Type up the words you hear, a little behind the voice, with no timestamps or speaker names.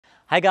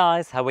Hi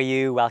guys, how are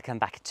you? Welcome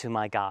back to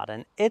my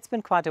garden. It's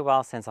been quite a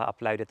while since I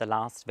uploaded the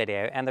last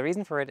video, and the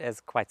reason for it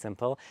is quite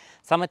simple.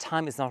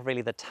 Summertime is not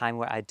really the time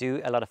where I do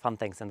a lot of fun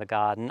things in the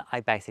garden. I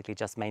basically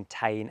just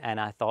maintain, and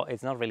I thought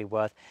it's not really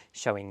worth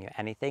showing you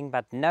anything.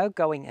 But now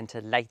going into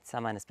late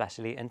summer and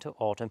especially into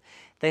autumn,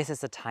 this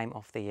is the time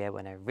of the year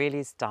when I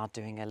really start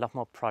doing a lot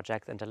more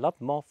projects and a lot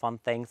more fun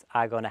things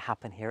are going to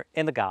happen here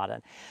in the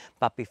garden.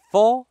 But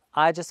before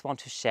I just want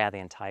to share the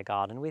entire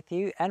garden with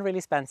you and really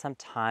spend some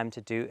time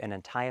to do an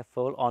entire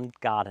full-on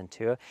garden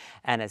tour.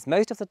 And as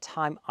most of the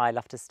time, I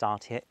love to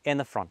start here in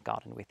the front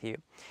garden with you.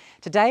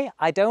 Today,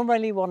 I don't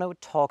really want to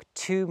talk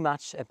too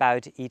much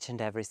about each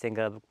and every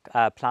single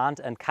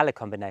plant and color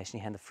combination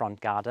here in the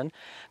front garden,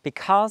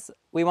 because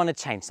we want to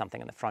change something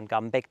in the front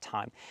garden big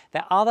time.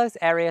 There are those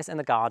areas in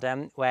the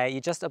garden where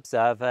you just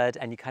observe it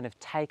and you kind of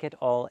take it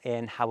all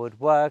in, how it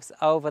works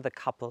over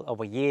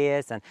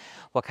years and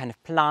what kind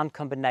of plant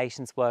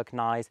combinations work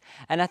nice.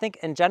 And I think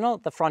in general,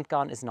 the front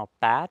garden is not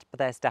bad, but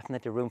there's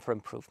definitely room for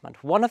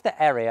improvement. One of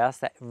the areas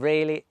that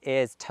really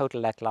is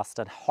totally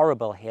lackluster and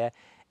horrible here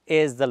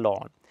is the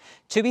lawn.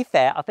 To be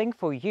fair, I think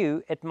for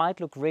you, it might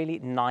look really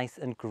nice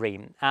and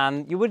green.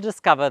 And you will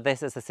discover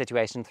this is a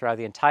situation throughout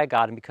the entire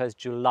garden because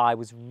July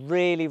was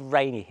really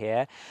rainy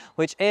here,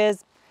 which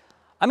is,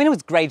 I mean, it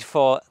was great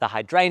for the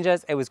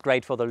hydrangeas, it was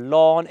great for the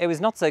lawn, it was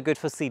not so good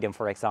for sedum,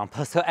 for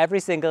example. So every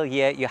single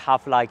year you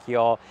have like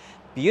your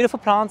beautiful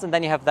plants and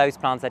then you have those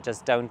plants that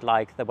just don't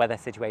like the weather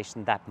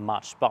situation that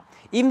much. But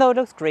even though it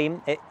looks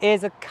green, it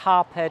is a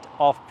carpet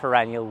of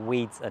perennial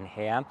weeds in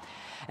here.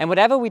 And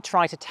whatever we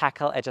try to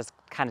tackle, it just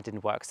kind of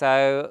didn't work.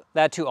 So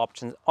there are two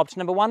options.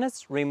 Option number one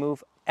is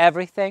remove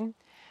everything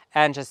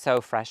and just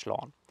sow fresh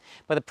lawn.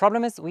 But the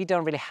problem is we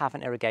don't really have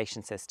an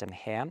irrigation system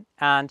here.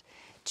 And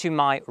to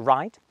my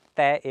right,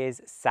 there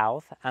is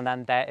south, and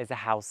then there is a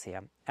house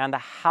here. And the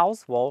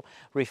house wall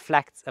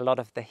reflects a lot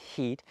of the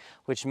heat,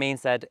 which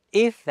means that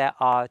if there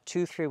are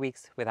 2-3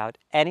 weeks without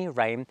any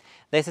rain,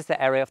 this is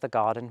the area of the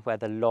garden where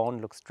the lawn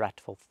looks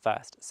dreadful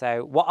first.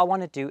 So what I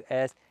want to do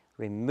is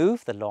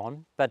remove the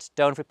lawn, but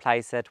don't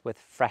replace it with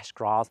fresh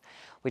grass.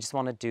 We just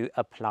want to do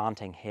a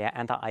planting here.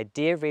 And the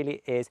idea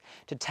really is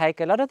to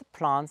take a lot of the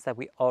plants that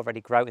we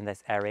already grow in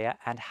this area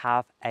and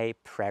have a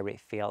prairie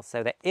feel.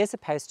 So there is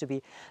supposed to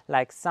be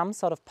like some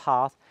sort of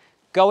path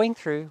going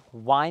through,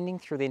 winding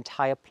through the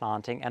entire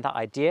planting. And the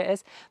idea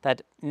is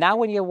that now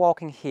when you're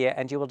walking here,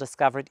 and you will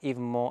discover it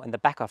even more in the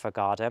back of a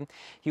garden,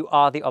 you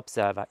are the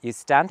observer. You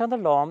stand on the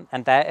lawn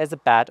and there is a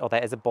bed or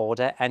there is a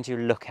border and you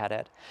look at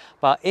it.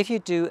 But if you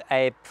do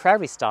a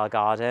prairie style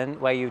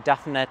garden where you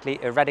definitely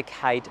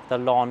eradicate the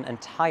lawn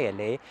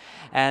entirely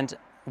and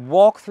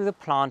walk through the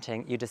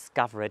planting, you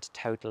discover it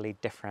totally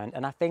different.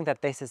 And I think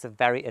that this is a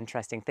very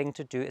interesting thing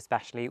to do,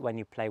 especially when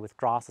you play with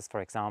grasses, for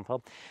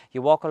example.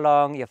 You walk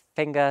along, your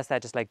fingers, they're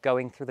just like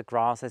going through the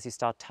grasses, you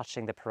start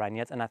touching the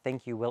perennials, and I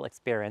think you will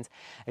experience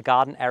a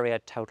garden area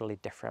totally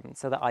different.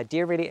 So the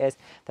idea really is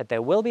that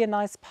there will be a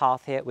nice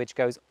path here which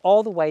goes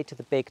all the way to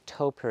the big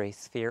topiary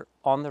sphere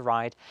on the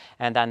right,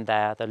 and then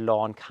there the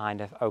lawn kind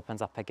of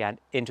opens up again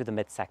into the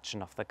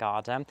midsection of the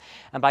garden.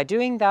 And by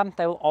doing that,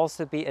 there will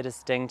also be a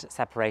distinct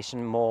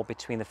separation more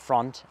between the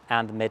front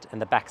and the mid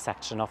and the back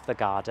section of the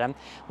garden,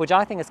 which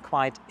I think is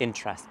quite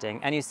interesting.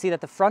 And you see that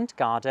the front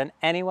garden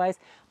anyways,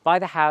 by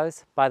the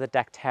house, by the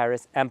deck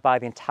terrace and by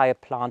the entire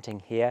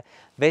planting here,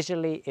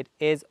 visually it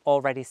is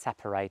already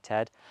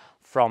separated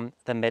from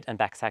the mid and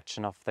back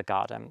section of the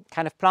garden.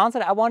 Kind of plants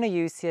that I want to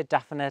use here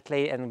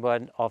definitely in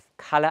word of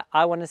color,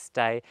 I want to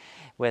stay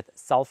with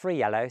sulphur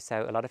yellow,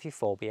 so a lot of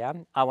euphorbia.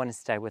 I want to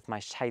stay with my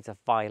shades of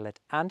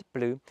violet and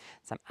blue,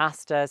 some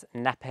asters,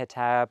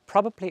 nepeta,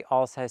 probably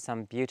also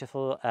some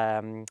beautiful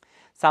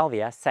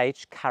salvia,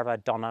 sage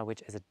caradonna,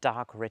 which is a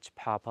dark, rich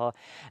purple.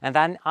 And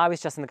then I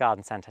was just in the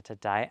garden center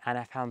today and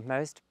I found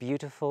most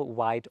beautiful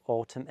white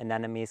autumn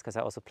anemones because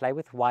I also play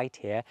with white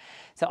here.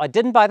 So I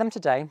didn't buy them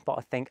today, but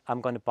I think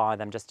I'm going to buy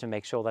them just to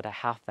make sure that I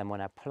have them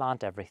when I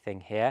plant everything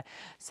here.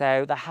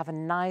 So they have a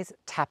nice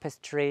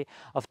tapestry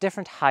of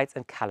different heights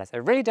and colors. I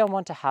really don't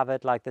want to have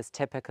it like this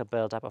typical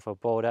build-up of a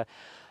border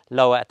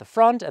lower at the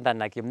front and then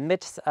like your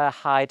mid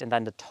height and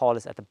then the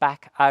tallest at the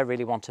back. I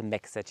really want to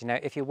mix it. You know,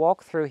 if you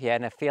walk through here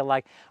and I feel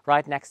like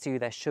right next to you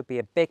there should be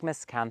a big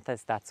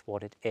miscanthus, that's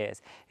what it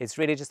is. It's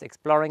really just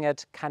exploring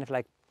it, kind of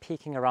like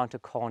peeking around a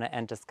corner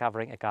and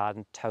discovering a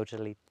garden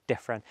totally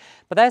different.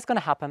 But that's going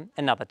to happen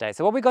another day.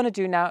 So what we're going to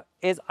do now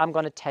is I'm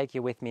going to take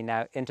you with me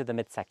now into the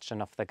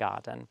midsection of the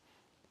garden.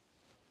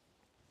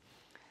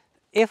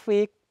 If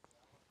you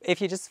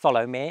just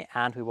follow me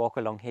and we walk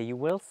along here, you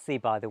will see,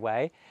 by the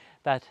way,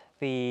 that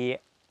the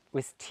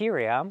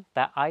wisteria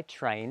that I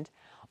trained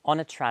on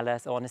a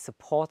trellis or on a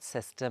support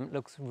system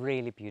looks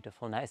really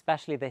beautiful now,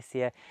 especially this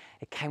year.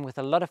 It came with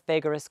a lot of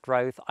vigorous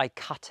growth. I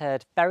cut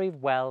it very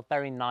well,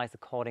 very nice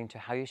according to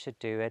how you should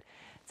do it.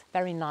 It's a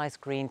very nice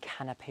green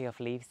canopy of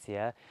leaves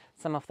here.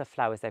 Some of the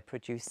flowers, they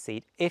produce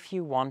seed. If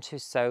you want to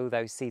sow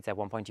those seeds at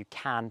one point, you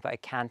can, but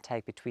it can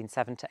take between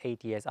 7 to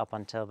 8 years up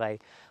until they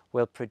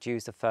will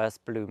produce the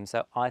first bloom.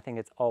 So I think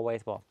it's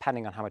always, well,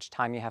 depending on how much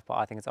time you have, but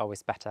I think it's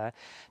always better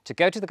to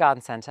go to the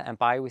garden center and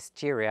buy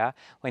wisteria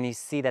when you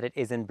see that it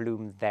is in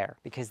bloom there.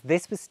 Because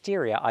this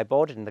wisteria, I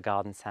bought it in the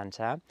garden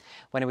center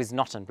when it was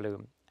not in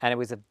bloom. And it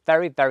was a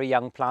very, very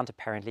young plant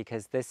apparently,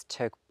 because this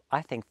took,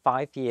 I think,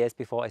 5 years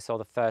before I saw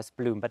the first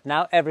bloom. But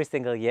now every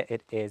single year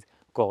it is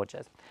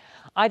gorgeous.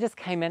 I just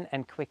came in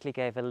and quickly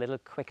gave a little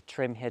quick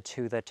trim here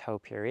to the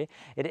topiary.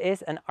 It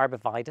is an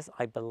arborvitae,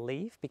 I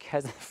believe,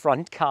 because the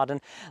front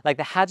garden, like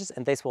the hedges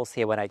and this was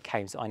here when I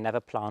came, so I never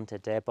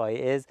planted it, but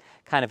it is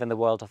kind of in the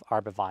world of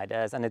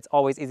arborvitae, and it's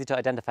always easy to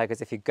identify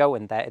because if you go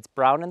in there, it's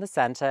brown in the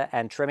center,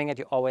 and trimming it,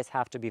 you always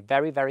have to be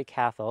very, very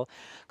careful,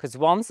 because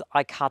once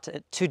I cut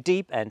it too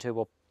deep into it,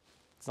 well,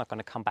 it's not going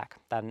to come back.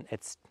 Then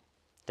it's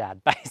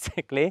dead,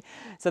 basically.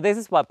 So this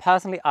is what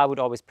personally I would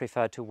always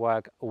prefer to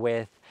work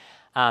with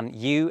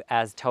you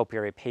as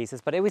topiary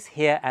pieces, but it was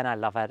here and I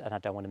love it and I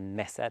don't want to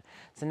miss it.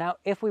 So now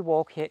if we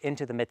walk here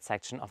into the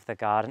midsection of the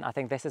garden, I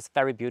think this is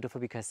very beautiful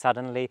because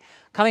suddenly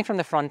coming from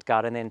the front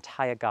garden, the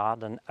entire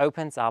garden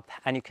opens up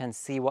and you can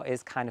see what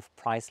is kind of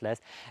priceless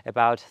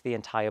about the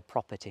entire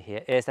property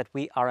here is that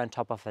we are on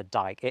top of a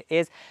dike. It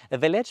is a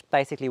village,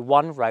 basically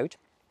one road.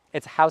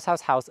 It's house,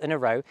 house, house in a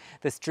row.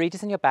 The street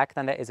is in your back,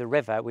 then there is a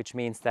river, which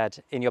means that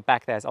in your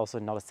back there's also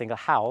not a single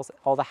house.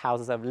 All the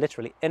houses are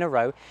literally in a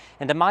row.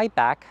 And in my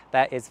back,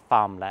 there is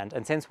farmland.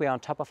 And since we're on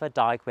top of a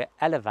dike, we're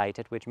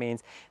elevated, which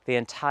means the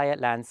entire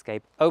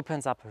landscape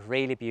opens up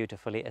really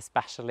beautifully,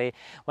 especially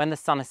when the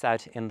sun is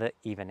out in the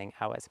evening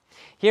hours.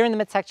 Here in the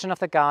midsection of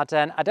the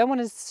garden, I don't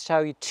want to show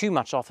you too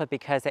much of it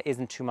because there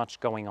isn't too much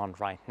going on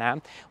right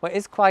now. What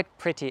is quite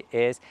pretty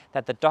is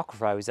that the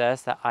dock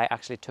roses that I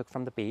actually took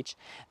from the beach,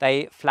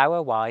 they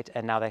flower white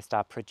and now they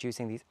start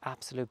producing these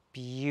absolute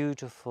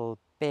beautiful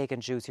big and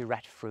juicy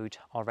red fruit,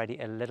 already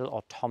a little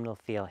autumnal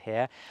feel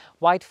here.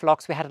 White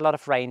phlox, we had a lot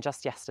of rain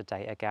just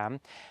yesterday again.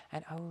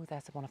 And oh,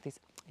 there's one of these,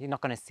 you're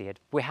not going to see it.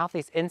 We have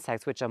these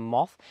insects which are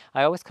moth.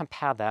 I always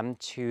compare them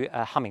to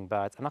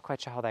hummingbirds. I'm not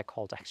quite sure how they're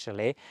called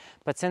actually,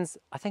 but since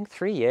I think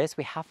 3 years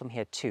we have them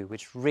here too,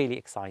 which really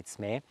excites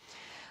me.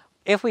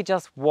 If we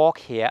just walk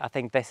here, I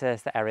think this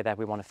is the area that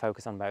we want to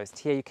focus on most.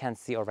 Here you can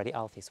see already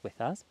Alfie's with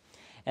us.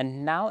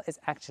 And now is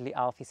actually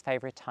Alfie's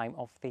favorite time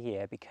of the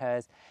year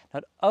because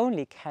not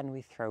only can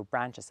we throw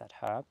branches at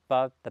her,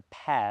 but the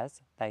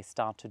pears, they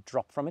start to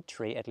drop from a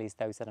tree, at least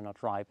those that are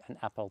not ripe, and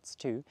apples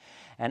too.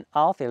 And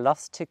Alfie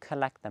loves to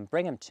collect them,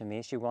 bring them to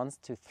me. She wants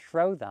to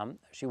throw them.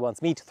 She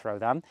wants me to throw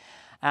them,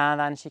 and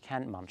then she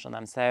can munch on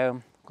them. So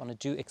I'm going to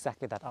do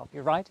exactly that, Alfie,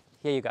 right?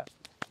 Here you go.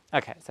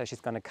 Okay, so she's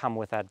going to come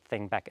with that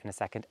thing back in a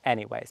second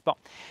anyways. But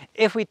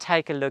if we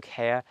take a look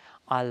here,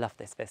 I love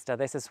this vista.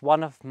 This is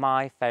one of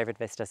my favorite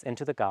vistas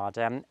into the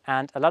garden,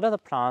 and a lot of the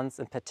plants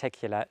in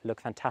particular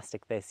look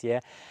fantastic this year.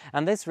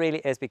 And this really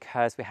is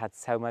because we had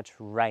so much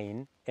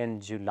rain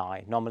in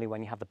July. Normally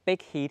when you have the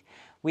big heat,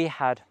 we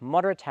had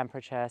moderate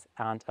temperatures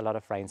and a lot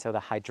of rain. So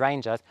the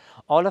hydrangeas,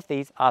 all of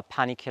these are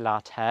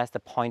paniculates, the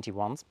pointy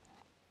ones,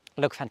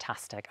 look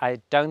fantastic.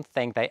 I don't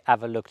think they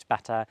ever looked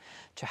better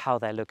to how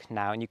they look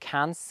now. And you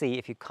can see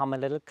if you come a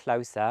little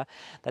closer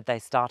that they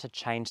start to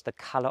change the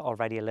color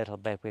already a little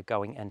bit. We're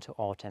going into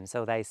autumn.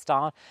 So they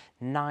start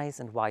nice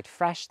and white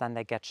fresh, then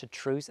they get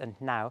chartreuse. And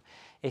now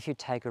if you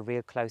take a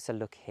real closer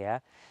look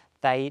here,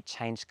 they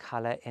change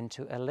color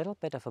into a little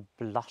bit of a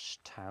blush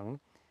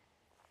tone.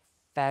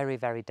 Very,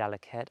 very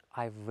delicate.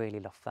 I really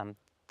love them.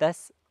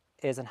 This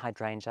is an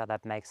hydrangea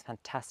that makes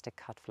fantastic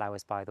cut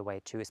flowers, by the way,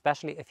 too,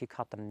 especially if you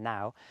cut them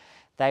now.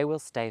 They will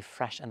stay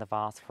fresh in the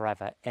vase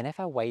forever. And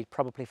if I wait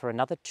probably for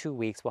another 2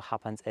 weeks, what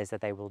happens is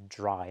that they will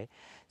dry.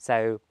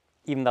 So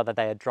even though that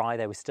they are dry,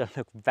 they will still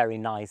look very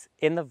nice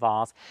in the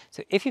vase.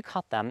 So if you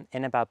cut them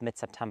in about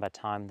mid-September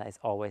time, that is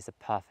always a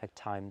perfect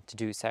time to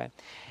do so.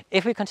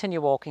 If we continue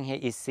walking here,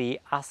 you see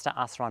Aster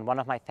asteron, one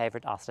of my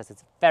favorite asters.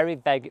 It's very,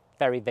 very,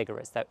 very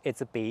vigorous. So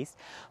it's a beast,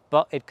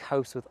 but it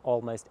copes with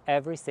almost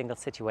every single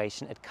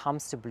situation. It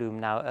comes to bloom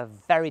now, a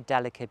very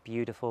delicate,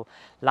 beautiful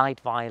light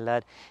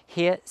violet.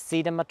 Here,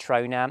 Sedum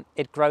matrona.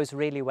 It grows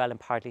really well in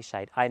partly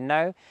shade. I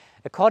know,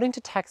 according to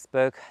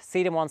textbook,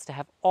 sedum wants to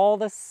have all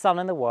the sun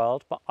in the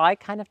world, but I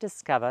kind of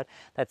discovered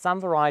that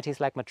some varieties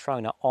like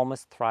matrona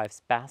almost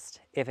thrives best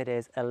if it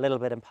is a little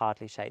bit in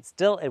partly shade.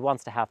 Still, it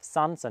wants to have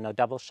sun, so no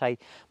double shade,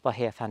 but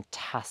here,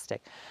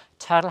 fantastic.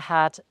 Turtle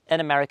hat,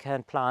 an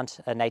American plant,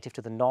 native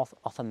to the north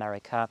of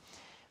America.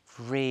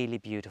 Really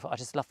beautiful. I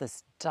just love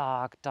this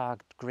dark,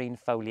 dark green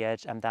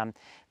foliage and then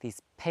these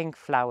pink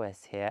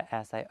flowers here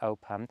as they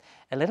open.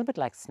 A little bit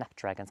like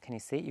snapdragons. Can you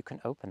see? You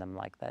can open them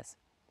like this.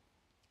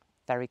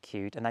 Very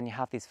cute. And then you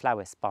have these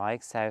flower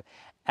spikes. So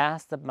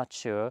as they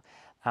mature,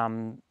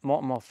 more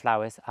and more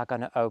flowers are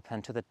going to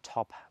open to the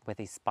top with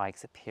these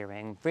spikes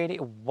appearing. Really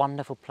a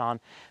wonderful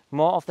plant.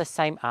 More of the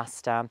same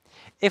aster.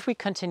 If we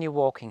continue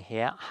walking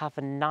here, I have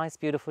a nice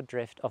beautiful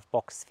drift of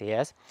box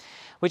spheres,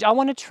 which I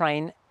want to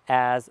train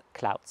as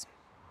clouds.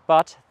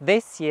 But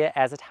this year,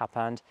 as it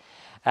happened,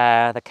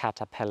 the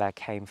caterpillar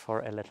came for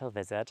a little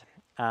visit,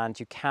 and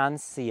you can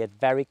see it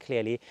very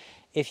clearly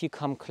if you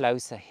come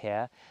closer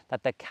here,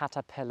 that the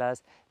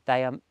caterpillars,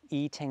 they are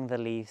eating the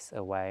leaves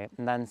away,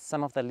 and then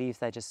some of the leaves,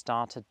 they just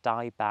start to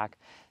die back,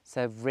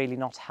 so really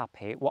not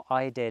happy. What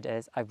I did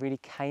is I really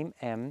came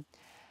in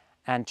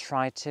and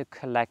tried to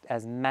collect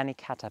as many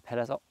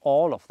caterpillars, or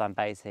all of them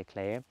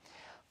basically.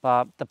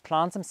 But the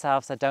plants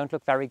themselves, they don't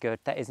look very good.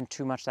 There isn't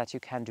too much that you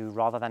can do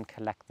rather than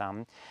collect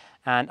them.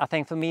 And I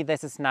think for me,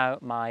 this is now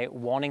my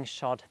warning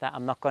shot that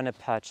I'm not going to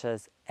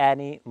purchase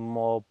any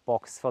more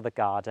box for the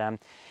garden.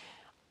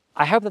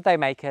 I hope that they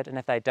make it, and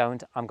if they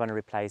don't, I'm going to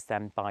replace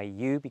them by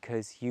yew,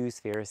 because yew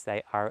spheres,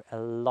 they are a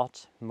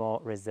lot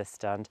more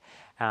resistant,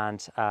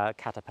 and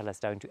caterpillars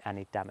don't do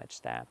any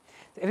damage there.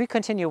 So if we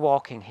continue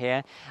walking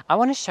here, I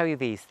want to show you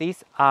these.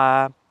 These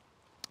are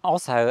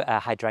also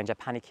Hydrangea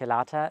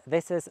paniculata.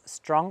 This is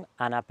Strong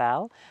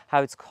Annabelle,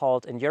 how it's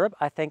called in Europe.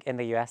 I think in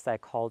the US they're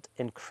called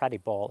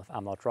Incredible, if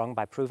I'm not wrong,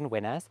 by proven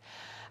winners.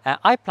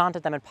 I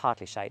planted them in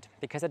partly shade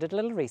because I did a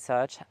little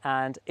research,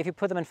 and if you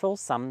put them in full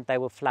sun, they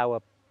will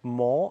flower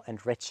more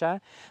and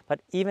richer. But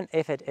even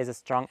if it is a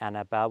Strong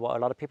Annabelle, what a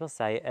lot of people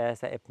say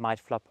is that it might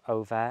flop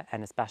over,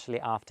 and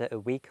especially after a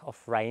week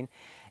of rain,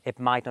 it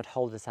might not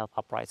hold itself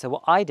upright. So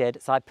what I did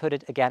is I put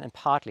it again in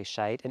partly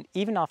shade, and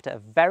even after a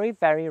very,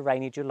 very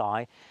rainy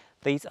July,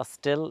 these are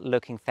still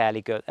looking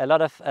fairly good. A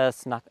lot of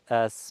slug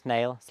and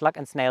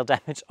snail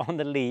damage on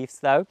the leaves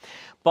though,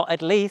 but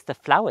at least the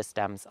flower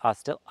stems are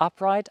still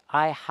upright.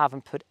 I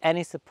haven't put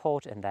any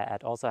support in there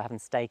at all, so I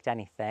haven't staked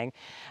anything.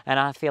 And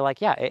I feel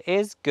like, yeah, it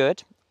is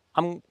good.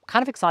 I'm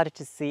kind of excited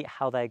to see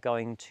how they're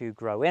going to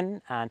grow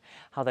in and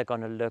how they're going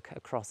to look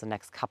across the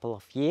next couple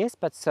of years.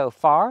 But so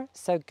far,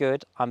 so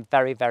good. I'm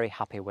very, very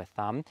happy with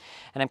them.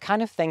 And I'm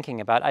kind of thinking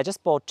about, I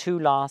just bought 2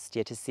 last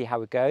year to see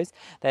how it goes.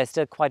 There's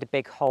still quite a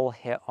big hole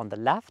here on the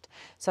left.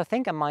 So I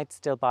think I might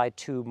still buy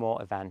 2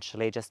 more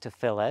eventually just to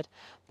fill it.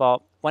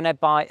 But when I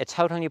buy a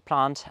total new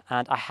plant,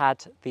 and I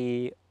had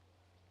the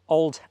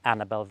old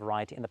Annabelle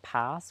variety in the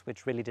past,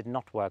 which really did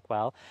not work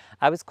well,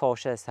 I was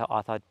cautious, so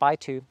I thought buy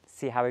 2,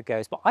 see how it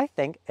goes. But I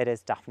think it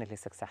is definitely a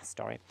success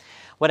story.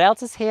 What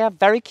else is here?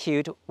 Very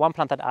cute. One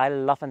plant that I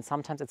love, and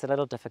sometimes it's a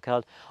little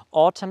difficult,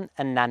 autumn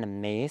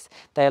anemones.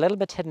 They're a little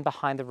bit hidden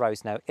behind the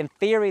rose now. In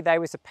theory, they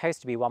were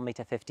supposed to be 1.50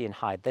 meters in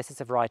height. This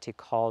is a variety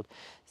called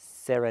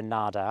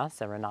Serenade,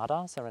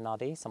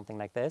 something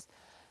like this.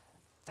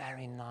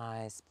 Very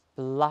nice,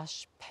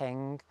 blush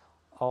pink,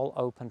 all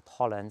open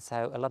pollen,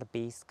 so a lot of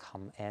bees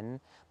come in,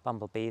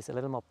 bumblebees, a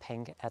little more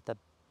pink at the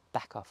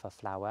back of a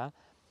flower.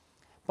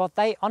 But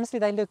they, honestly,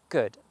 they look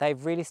good. They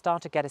really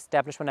start to get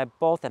established. When I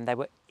bought them, they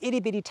were itty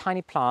bitty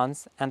tiny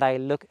plants, and they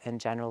look in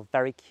general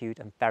very cute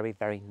and very,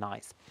 very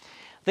nice.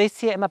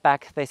 This here in my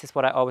back, this is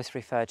what I always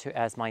refer to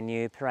as my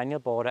new perennial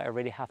border. I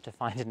really have to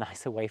find a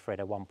nicer way for it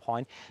at one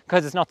point,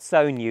 because it's not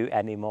so new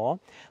anymore,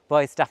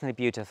 but it's definitely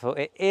beautiful.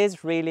 It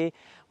is really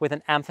with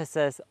an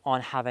emphasis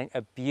on having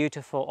a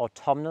beautiful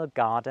autumnal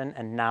garden,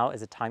 and now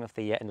is a time of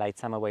the year in late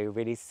summer where you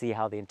really see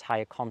how the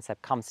entire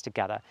concept comes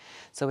together.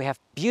 So we have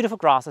beautiful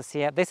grasses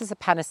here. This is a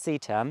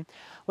panacetum,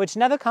 which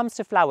never comes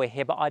to flower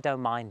here, but I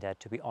don't mind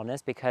it, to be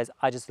honest, because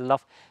I just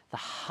love the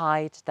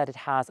height that it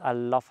has. I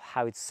love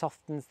how it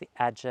softens the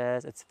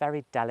edges. It's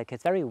very delicate,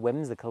 it's very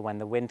whimsical when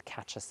the wind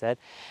catches it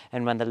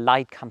and when the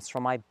light comes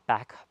from my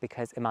back,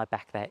 because in my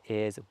back there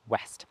is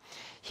west.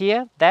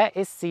 Here, there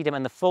is sedum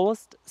in the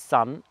fullest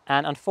sun,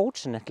 and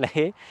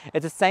unfortunately,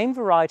 it's the same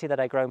variety that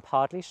I grow in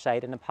partly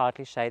shade, and in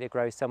partly shade it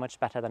grows so much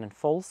better than in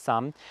full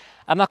sun.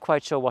 I'm not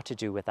quite sure what to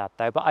do with that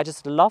though, but I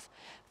just love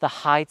the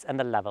heights and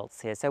the levels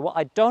here. So what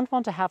I don't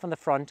want to have in the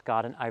front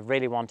garden, I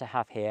really want to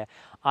have here,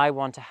 I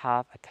want to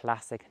have a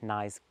classic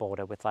nice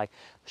border with like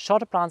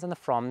shorter plants in the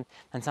front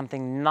and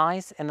something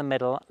nice in the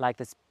middle, like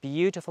this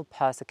beautiful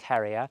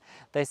Persicaria.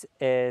 This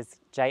is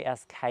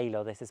JS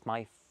Kalo. This is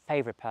my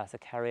favorite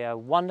Persicaria,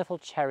 wonderful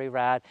cherry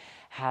red,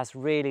 has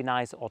really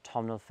nice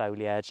autumnal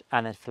foliage,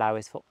 and it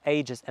flowers for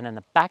ages. And in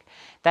the back,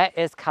 there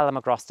is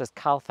Calamagrostis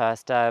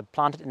calfursta,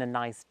 planted in a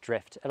nice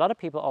drift. A lot of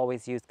people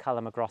always use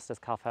Calamagrostis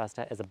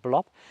calfursta as a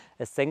blob,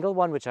 a single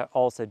one, which I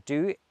also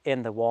do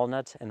in the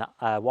walnut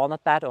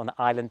bed or on the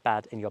island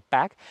bed in your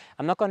back.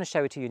 I'm not going to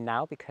show it to you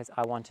now because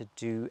I want to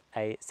do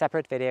a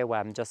separate video where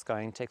I'm just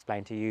going to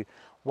explain to you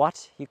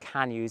what you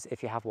can use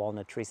if you have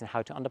walnut trees and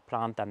how to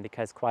underplant them,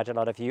 because quite a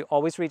lot of you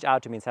always reach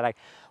out to me and say like,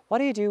 what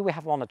do you do? We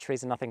have walnut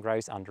trees and nothing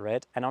grows under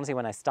it. And honestly,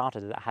 when I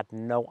started it, I had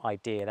no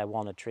idea that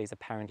walnut trees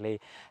apparently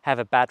have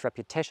a bad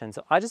reputation.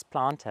 So I just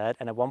planted,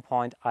 and at one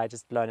point I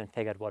just learned and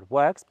figured what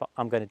works, but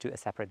I'm going to do a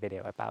separate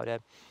video about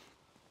it.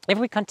 If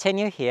we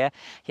continue here,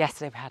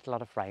 yesterday we had a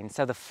lot of rain.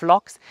 So the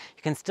phlox,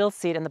 you can still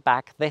see it in the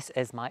back. This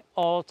is my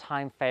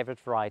all-time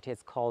favorite variety.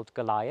 It's called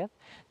Goliath.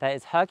 There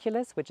is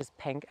Hercules, which is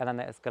pink, and then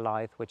there is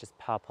Goliath, which is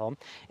purple.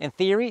 In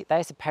theory,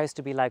 they're supposed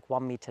to be like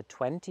 1.20 meters,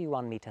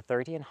 1.30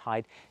 meters in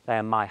height. They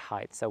are my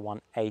height, so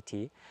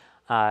 1.80.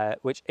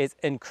 which is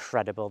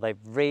incredible. They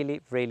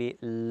really, really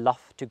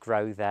love to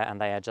grow there,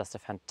 and they are just a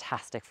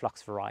fantastic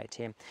phlox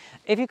variety.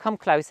 If you come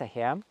closer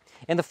here,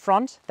 in the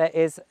front, there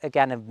is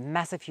again a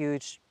massive,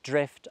 huge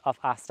drift of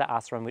Aster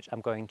asterum, which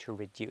I'm going to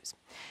reduce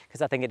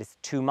because I think it is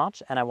too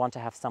much and I want to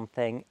have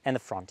something in the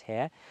front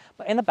here.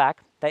 But in the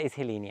back, there is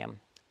Helenium.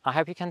 I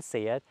hope you can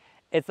see it.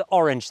 It's the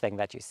orange thing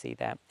that you see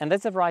there. And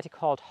there's a variety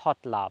called Hot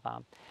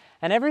Lava.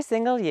 And every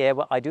single year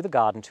when I do the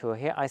garden tour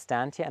here, I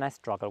stand here and I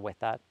struggle with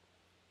that.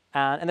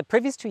 And in the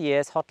previous 2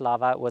 years, Hot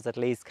Lava was at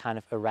least kind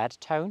of a red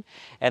tone.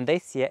 And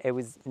this year it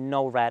was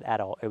no red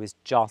at all. It was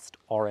just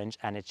orange,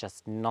 and it's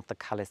just not the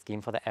color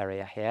scheme for the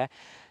area here.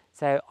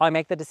 So I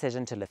make the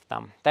decision to lift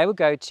them. They will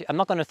go to, I'm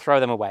not going to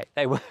throw them away.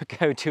 They will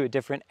go to a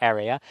different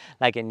area,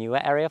 like a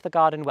newer area of the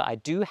garden where I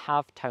do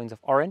have tones of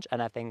orange,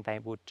 and I think they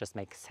would just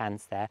make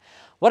sense there.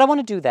 What I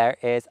want to do there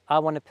is I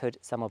want to put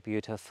some more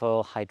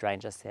beautiful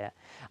hydrangeas here.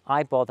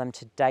 I bought them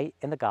today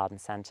in the garden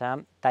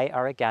center. They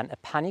are again a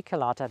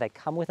paniculata. They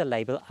come with a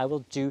label. I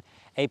will do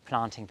a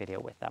planting video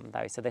with them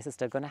though. So this is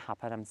still going to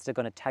happen. I'm still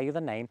going to tell you the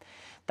name.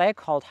 They are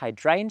called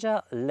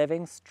Hydrangea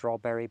Living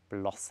Strawberry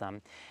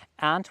Blossom.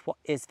 And what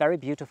is very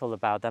beautiful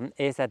about them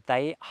is that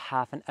they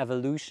have an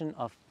evolution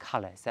of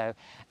color. So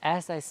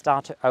as they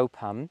start to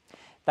open,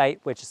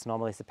 which is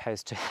normally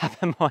supposed to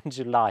happen more in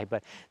July,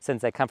 but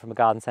since they come from a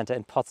garden center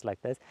in pots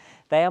like this,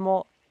 they are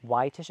more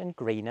whitish and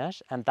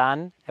greenish. And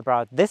then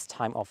about this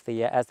time of the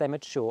year, as they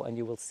mature, and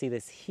you will see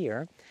this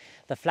here,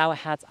 the flower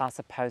heads are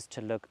supposed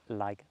to look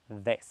like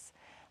this,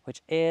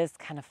 which is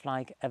kind of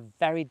like a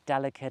very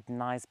delicate,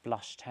 nice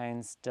blush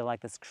tone, still like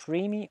this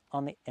creamy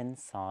on the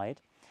inside.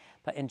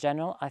 But in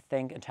general, I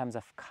think in terms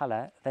of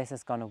color, this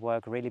is going to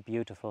work really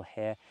beautiful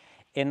here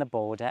in the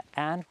border.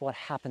 And what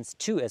happens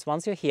too is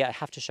once you're here, I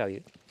have to show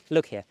you.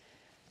 Look here.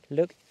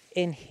 Look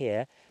in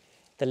here.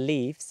 The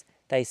leaves,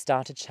 they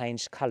start to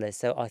change color.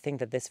 So I think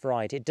that this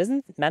variety, it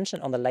doesn't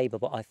mention on the label,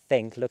 but I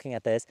think looking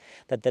at this,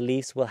 that the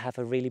leaves will have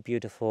a really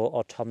beautiful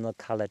autumnal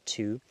color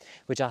too,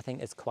 which I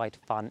think is quite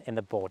fun in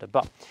the border.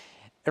 But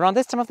around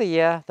this time of the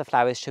year, the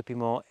flowers should be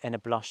more in a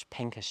blush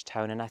pinkish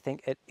tone, and I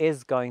think it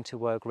is going to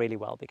work really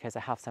well because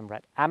I have some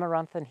red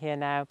amaranth in here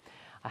now.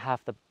 I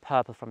have the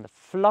purple from the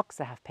phlox,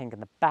 I have pink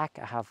in the back,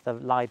 I have the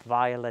light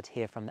violet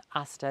here from the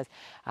asters,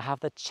 I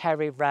have the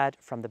cherry red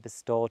from the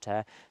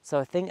bistorta.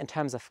 So I think in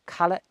terms of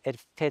color, it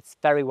fits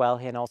very well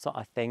here, and also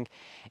I think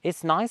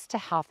it's nice to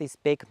have these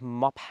big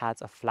mop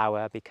heads of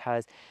flower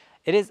because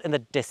it is in the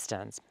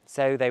distance,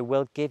 so they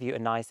will give you a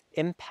nice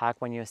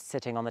impact when you're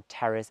sitting on the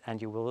terrace and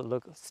you will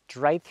look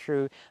straight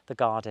through the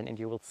garden and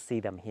you will see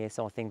them here.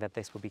 So I think that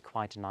this will be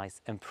quite a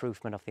nice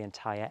improvement of the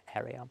entire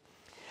area.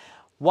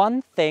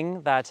 One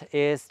thing that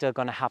is still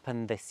going to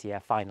happen this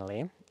year,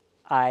 finally,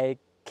 I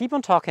keep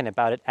on talking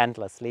about it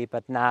endlessly,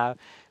 but now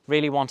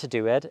really want to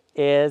do it,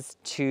 is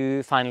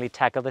to finally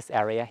tackle this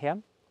area here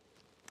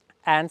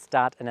and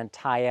start an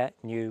entire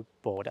new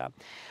border.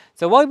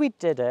 So what we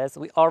did is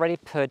we already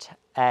put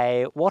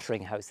a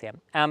watering hose here.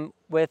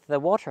 With the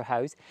water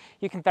hose,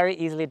 you can very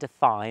easily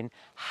define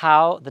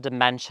how the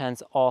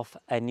dimensions of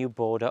a new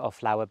border or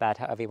flower bed,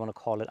 however you want to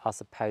call it, are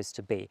supposed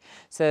to be.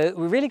 So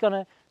we're really going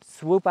to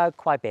swoop out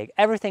quite big.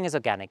 Everything is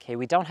organic here.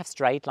 We don't have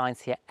straight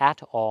lines here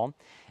at all.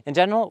 In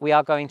general, we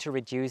are going to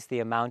reduce the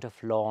amount of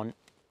lawn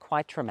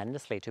quite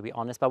tremendously, to be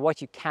honest. But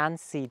what you can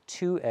see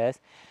too is,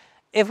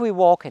 if we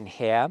walk in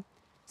here,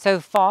 so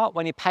far,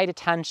 when you paid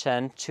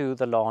attention to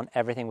the lawn,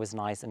 everything was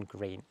nice and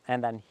green.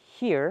 And then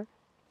here,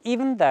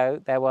 even though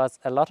there was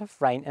a lot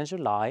of rain in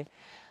July,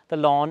 the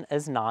lawn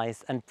is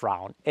nice and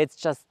brown. It's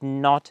just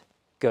not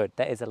good.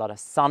 There is a lot of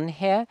sun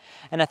here.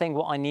 And I think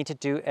what I need to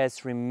do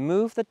is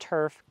remove the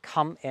turf,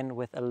 come in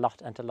with a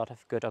lot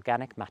of good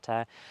organic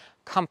matter,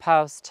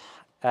 compost,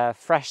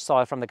 fresh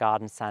soil from the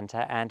garden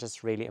center, and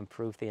just really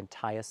improve the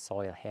entire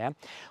soil here.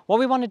 What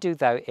we want to do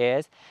though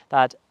is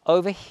that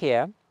over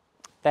here,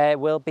 there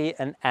will be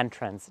an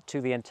entrance to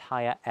the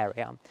entire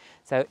area.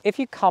 So if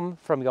you come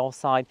from your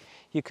side,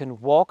 you can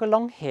walk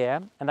along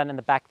here, and then in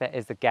the back there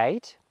is the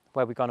gate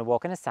where we're going to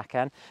walk in a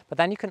second, but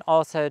then you can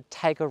also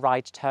take a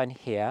right turn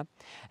here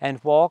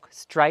and walk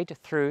straight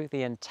through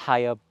the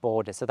entire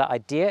border. So the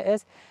idea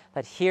is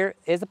that here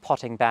is a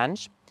potting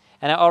bench,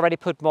 and I already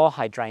put more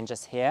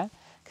hydrangeas here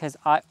because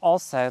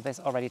this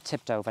already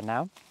tipped over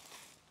now.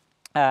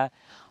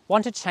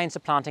 Want to change the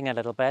planting a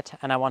little bit,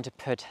 and I want to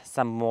put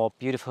some more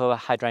beautiful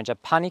hydrangea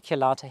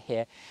paniculata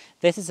here.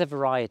 This is a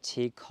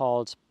variety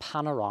called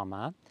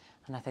Panorama,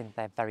 and I think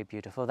they're very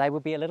beautiful. They will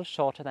be a little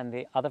shorter than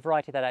the other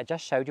variety that I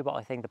just showed you, but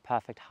I think the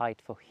perfect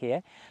height for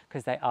here,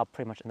 because they are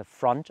pretty much in the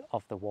front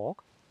of the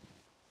walk.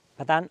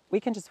 But then we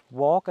can just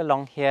walk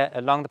along here,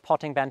 along the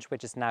potting bench,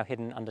 which is now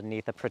hidden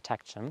underneath the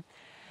protection.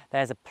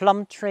 There's a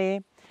plum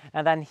tree,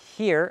 and then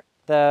here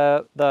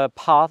the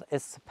path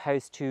is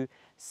supposed to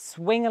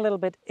swing a little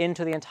bit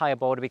into the entire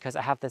border because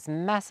I have this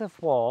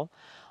massive wall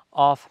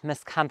of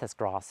miscanthus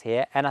grass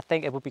here, and I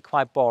think it would be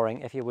quite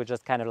boring if you would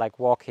just kind of like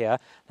walk here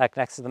like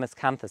next to the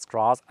miscanthus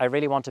grass. I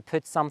really want to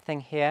put something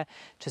here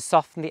to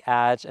soften the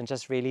edge and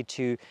just really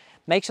to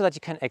make sure that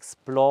you can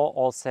explore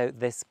also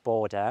this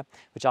border,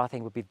 which I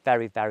think would be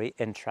very, very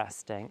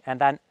interesting. And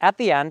then at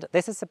the end,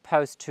 this is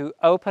supposed to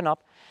open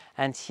up,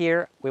 and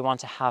here we want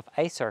to have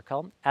a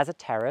circle as a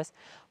terrace,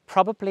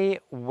 probably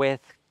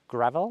with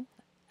gravel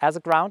as a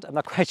ground. I'm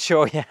not quite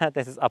sure yet,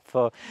 this is up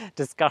for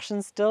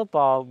discussion still,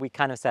 but we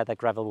kind of said that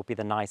gravel would be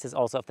the nicest.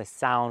 Also of the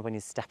sound when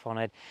you step on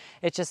it,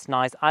 it's just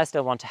nice. I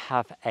still want to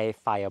have a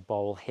fire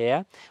bowl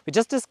here. We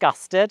just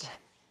discussed it.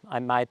 I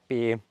might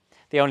be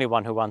the only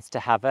one who wants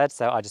to have it,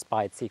 so I just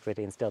buy it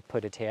secretly and still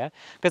put it here.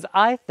 Because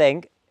I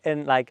think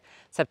in like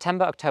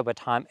September, October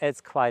time,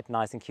 it's quite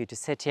nice and cute to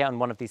sit here on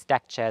one of these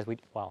deck chairs.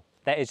 Well,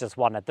 there is just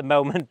one at the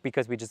moment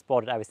because we just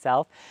bought it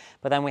ourselves.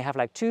 But then we have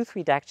like 2,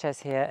 3 deck chairs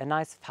here, a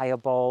nice fire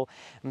bowl,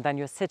 and then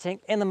you're sitting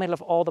in the middle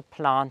of all the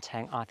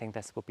planting. I think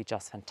this would be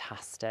just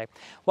fantastic.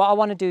 What I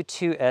want to do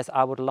too is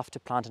I would love to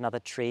plant another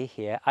tree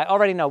here. I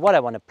already know what I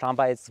want to plant,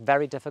 but it's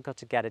very difficult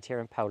to get it here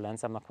in Poland,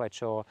 so I'm not quite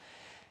sure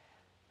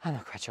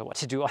what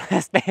to do,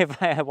 honestly.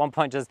 If I at one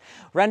point just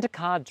rent a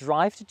car,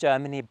 drive to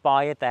Germany,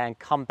 buy it there and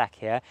come back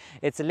here.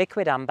 It's a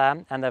liquid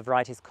amber and the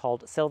variety is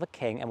called Silver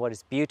King, and what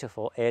is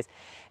beautiful is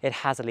it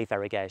has a leaf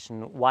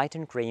variegation, white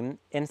and green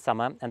in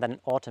summer, and then in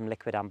autumn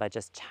liquid amber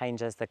just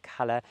changes the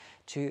color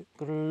to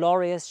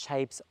glorious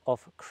shapes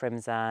of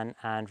crimson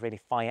and really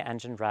fire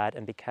engine red.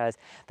 And because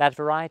that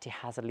variety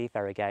has a leaf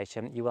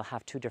variegation, you will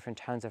have 2 different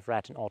tones of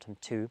red in autumn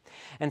too.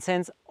 And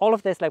since all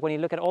of this, like when you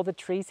look at all the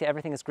trees here,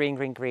 everything is green,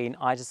 green, green,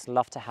 I just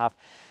love to have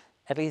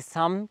at least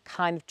some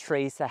kind of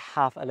trees that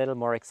have a little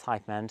more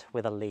excitement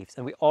with the leaves.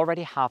 And we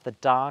already have the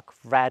dark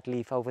red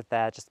leaf over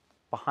there just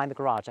behind the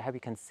garage. I hope you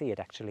can see it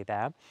actually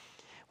there,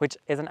 which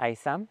is an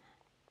Acer.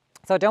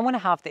 So I don't want to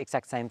have the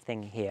exact same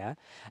thing here.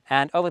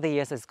 And over the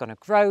years, it's going to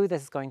grow.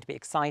 This is going to be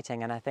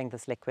exciting. And I think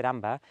this liquid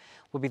amber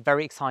will be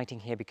very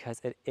exciting here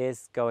because it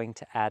is going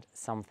to add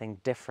something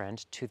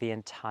different to the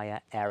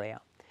entire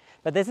area.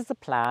 But this is the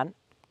plan.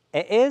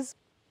 It is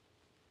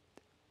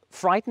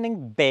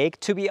frightening big,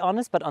 to be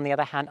honest, but on the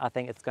other hand, I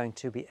think it's going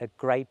to be a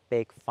great,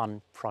 big,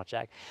 fun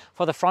project.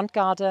 For the front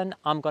garden,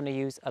 I'm going to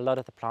use a lot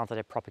of the plants that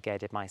I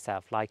propagated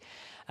myself. Like,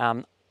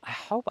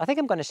 I think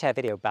I'm going to share a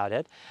video about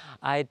it.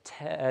 I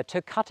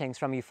took cuttings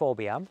from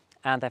Euphorbia,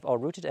 and they've all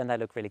rooted in. They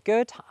look really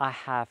good. I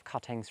have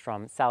cuttings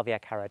from Salvia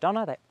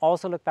caradonna. They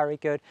also look very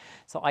good,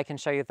 so I can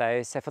show you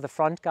those. So for the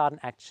front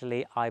garden,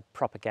 actually, I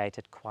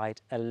propagated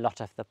quite a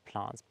lot of the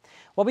plants.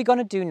 What we're going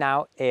to do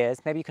now is,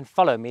 maybe you can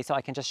follow me so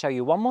I can just show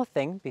you one more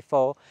thing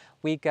before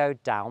we go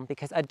down,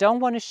 because I don't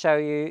want to show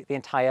you the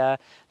entire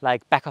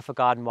like back of a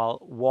garden while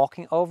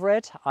walking over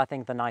it. I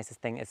think the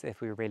nicest thing is if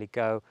we really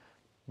go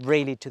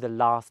to the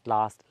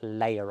last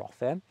layer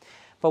of it.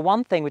 But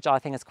one thing which I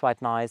think is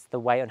quite nice, the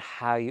way on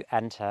how you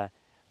enter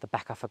the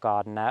back of a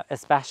garden now,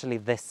 especially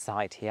this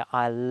side here.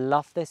 I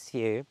love this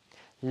view.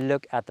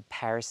 Look at the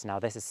pears now.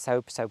 This is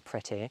so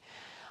pretty.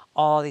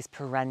 All these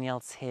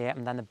perennials here,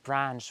 and then the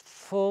branch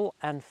full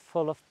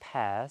of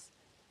pears.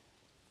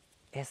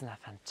 Isn't that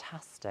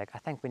fantastic? I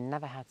think we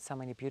never had so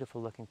many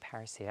beautiful looking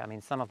pears here. I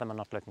mean, some of them are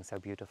not looking so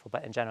beautiful,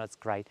 but in general, it's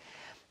great.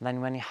 And then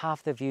when you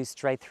have the view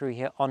straight through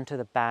here onto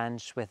the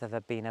bench with the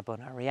Verbena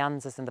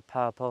bonariensis in the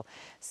purple,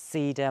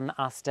 sedum,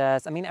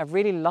 asters. I mean, I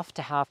really love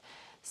to have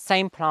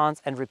same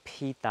plants and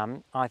repeat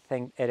them. I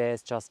think it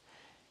is just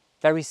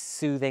very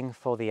soothing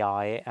for the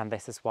eye. And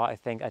this is why I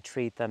think I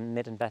treat the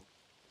mid and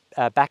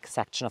back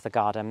section of the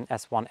garden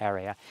as one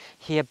area.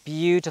 Here,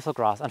 beautiful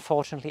grass,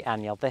 unfortunately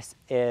annual. This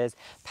is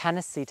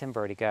Panacetum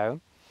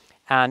vertigo.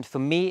 And for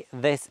me,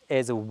 this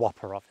is a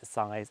whopper of a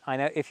size. I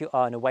know if you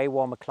are in a way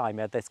warmer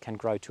climate, this can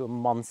grow to a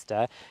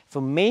monster.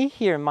 For me,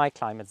 here in my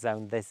climate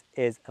zone, this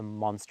is a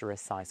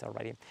monstrous size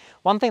already.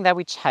 One thing that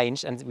we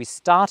changed, and we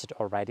started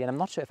already, and I'm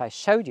not sure if I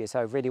showed you, so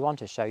I really want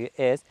to show you,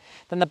 is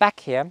then the back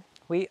here,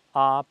 we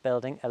are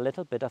building a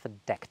little bit of a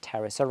deck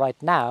terrace. So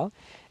right now,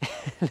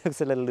 it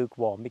looks a little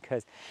lukewarm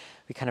because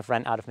we kind of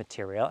ran out of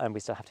material and we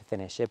still have to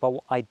finish it. But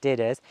what I did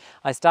is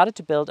I started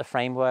to build a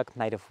framework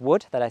made of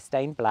wood that I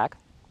stained black.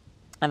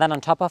 And then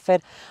on top of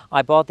it,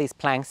 I bought these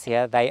planks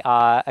here. They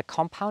are a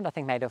compound, I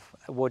think made of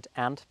wood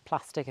and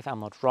plastic, if I'm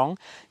not wrong.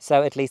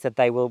 So at least that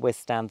they will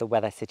withstand the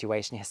weather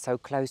situation here, so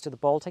close to the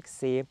Baltic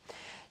Sea.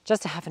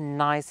 Just to have a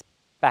nice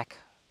back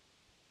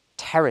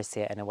terrace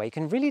here in a way. You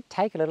can really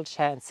take a little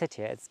chair and sit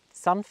here. It's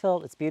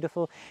sun-filled, it's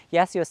beautiful.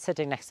 Yes, you're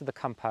sitting next to the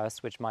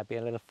compost, which might be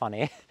a little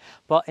funny,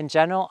 but in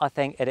general, I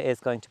think it is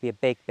going to be a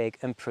big, big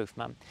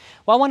improvement.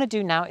 What I want to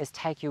do now is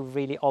take you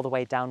really all the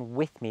way down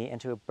with me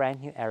into a brand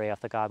new area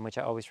of the garden, which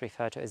I always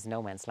refer to as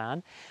no man's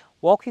land.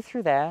 Walk you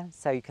through there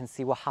so you can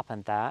see what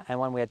happened there. And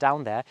when we're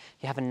down there,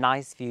 you have a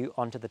nice view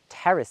onto the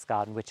terrace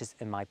garden, which is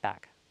in my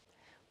back.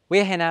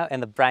 We're here now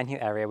in the brand new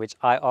area, which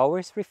I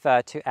always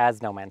refer to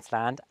as no man's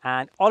land.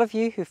 And all of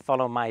you who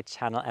follow my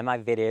channel and my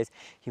videos,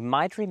 you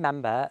might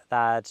remember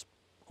that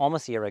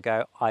almost a year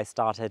ago, I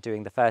started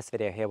doing the first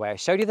video here where I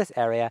showed you this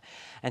area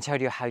and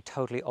showed you how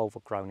totally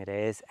overgrown it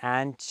is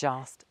and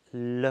just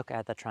look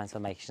at the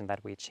transformation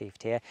that we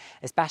achieved here,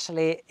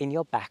 especially in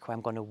your back where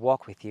I'm going to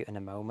walk with you in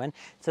a moment.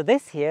 So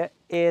this here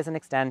is an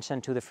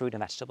extension to the fruit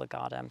and vegetable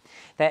garden.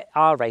 There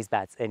are raised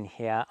beds in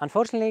here.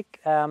 Unfortunately,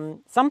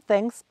 some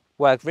things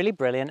worked really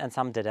brilliant and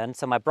some didn't.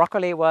 So my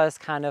broccoli was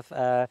kind of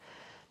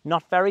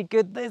not very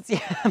good this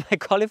year. My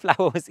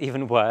cauliflower was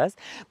even worse,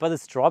 but the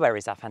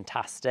strawberries are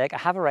fantastic. I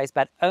have a raised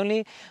bed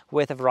only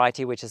with a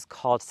variety which is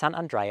called San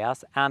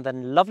Andreas, and the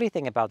lovely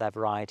thing about that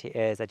variety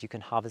is that you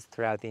can harvest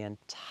throughout the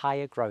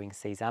entire growing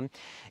season.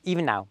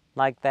 Even now,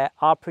 like they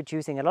are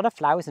producing a lot of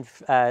flowers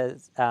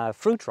and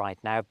fruit right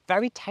now,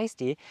 very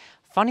tasty.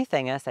 Funny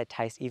thing is, they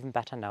taste even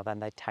better now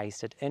than they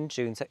tasted in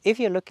June. So if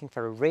you're looking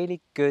for a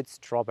really good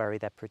strawberry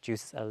that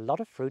produces a lot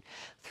of fruit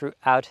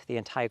throughout the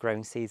entire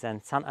growing season,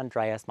 San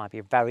Andreas might be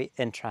a very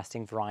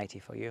interesting variety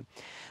for you.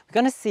 We're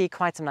going to see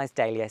quite some nice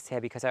dahlias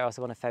here because I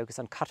also want to focus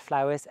on cut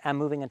flowers, and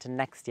moving into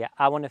next year,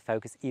 I want to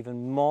focus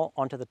even more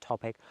onto the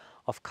topic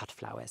of cut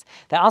flowers.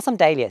 There are some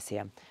dahlias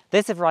here.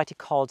 This is a variety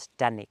called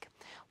Danik.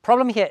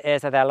 Problem here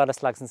is that there are a lot of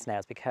slugs and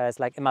snails because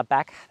like in my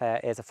back there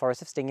is a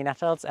forest of stinging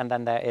nettles, and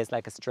then there is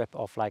like a strip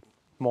of like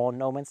more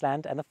no man's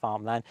land and the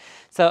farmland.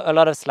 So a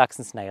lot of slugs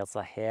and snails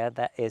are here.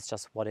 That is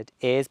just what it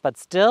is. But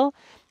still,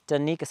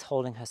 Danique is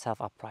holding herself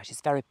upright.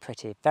 She's very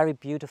pretty, very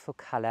beautiful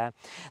color.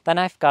 Then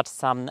I've got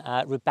some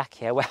rhubarb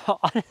here, where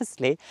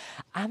honestly,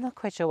 I'm not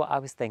quite sure what I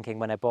was thinking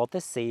when I bought the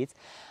seeds.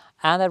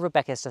 And the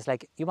rhubarb is just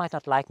like, you might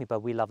not like me,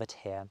 but we love it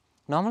here.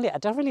 Normally, I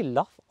don't really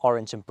love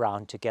orange and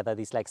brown together,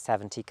 these like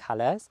 70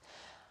 colors.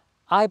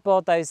 I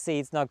bought those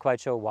seeds, not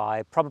quite sure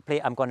why.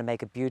 Probably I'm going to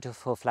make a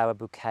beautiful flower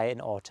bouquet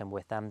in autumn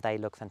with them. They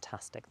look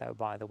fantastic though,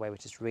 by the way,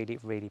 which is really,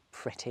 really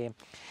pretty.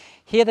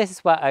 Here, this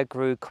is where I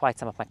grew quite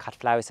some of my cut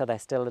flowers. So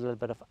there's still a little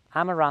bit of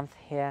amaranth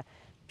here.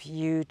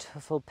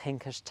 Beautiful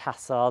pinkish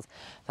tassels,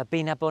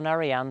 Verbena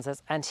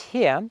bonariensis. And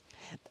here,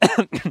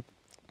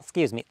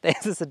 excuse me,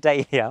 this is a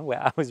dahlia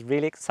where I was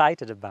really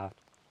excited about.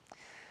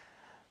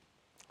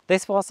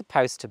 This was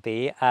supposed to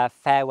be a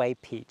fairway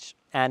peach.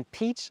 And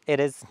peach it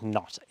is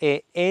not.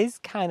 It is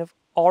kind of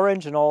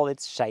orange in all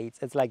its shades.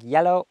 It's like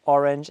yellow,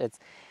 orange, it's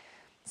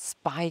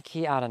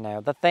spiky, I don't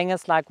know. The thing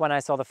is, like when I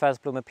saw the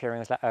first bloom appearing, I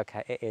was like,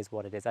 okay, it is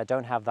what it is. I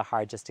don't have the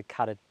heart just to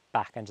cut it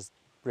back and just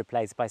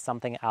replace it by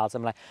something else.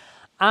 I'm like,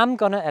 I'm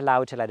gonna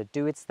allow it to let it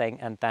do its thing,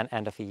 and then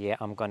end of the year,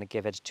 I'm gonna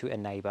give it to a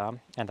neighbor,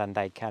 and then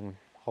they can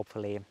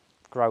hopefully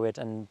grow it,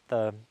 and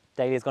the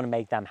dahlia is going to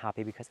make them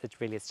happy because it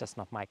really is just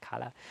not my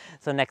color.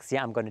 So next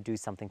year I'm going to do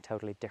something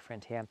totally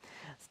different here.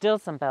 Still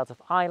some bells of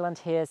Ireland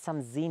here,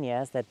 some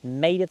zinnias that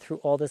made it through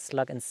all the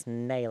slug and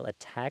snail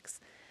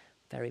attacks.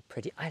 Very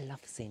pretty. I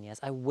love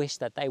zinnias. I wish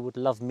that they would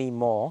love me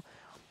more.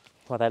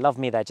 Well, they love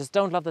me, they just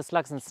don't love the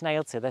slugs and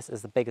snails, so this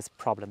is the biggest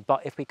problem.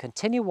 But if we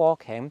continue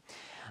walking,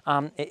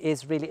 it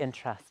is really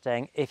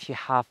interesting if you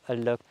have a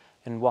look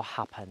in what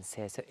happens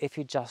here. So if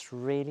you just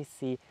really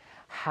see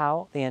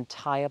how the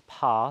entire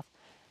path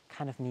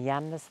kind of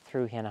meanders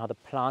through here and how the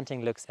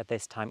planting looks at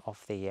this time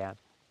of the year.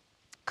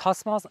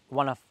 Cosmos,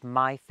 one of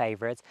my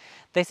favorites.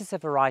 This is a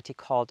variety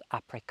called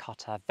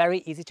Apricotta,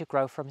 very easy to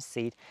grow from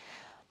seed.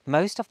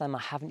 Most of them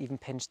I haven't even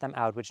pinched them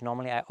out, which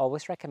normally I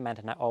always recommend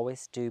and I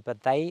always do,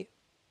 but they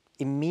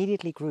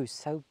immediately grew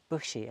so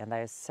bushy and they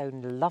are so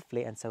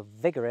lovely and so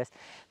vigorous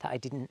that I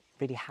didn't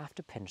really have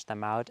to pinch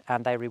them out,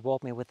 and they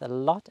reward me with a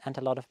lot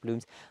of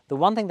blooms. The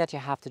one thing that you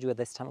have to do at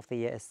this time of the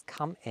year is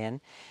come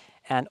in,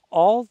 and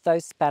all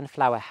those spent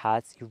flower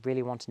heads, you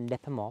really want to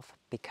nip them off,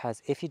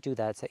 because if you do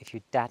that, so if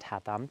you dead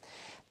head them,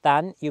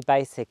 then you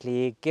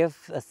basically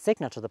give a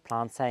signal to the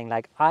plant saying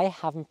like, I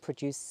haven't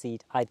produced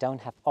seed, I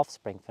don't have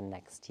offspring for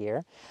next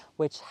year,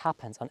 which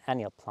happens on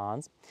annual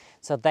plants.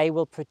 So they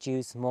will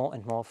produce more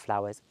and more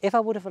flowers. If I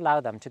would have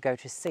allowed them to go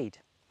to seed,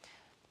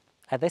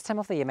 at this time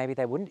of the year, maybe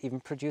they wouldn't even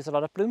produce a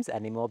lot of blooms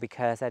anymore,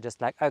 because they're just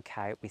like,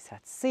 okay, we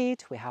set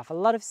seed, we have a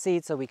lot of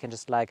seed, so we can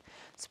just like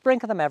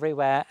sprinkle them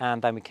everywhere,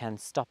 and then we can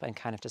stop and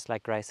kind of just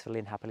like gracefully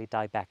and happily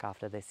die back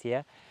after this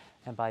year.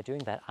 And by doing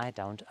that, I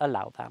don't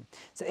allow them.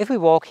 So if we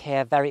walk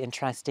here, very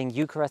interesting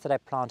eucharis that I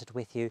planted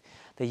with you.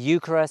 The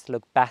eucharis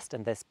look best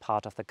in this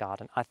part of the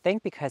garden, I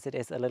think, because it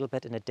is a little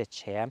bit in a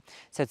ditch here.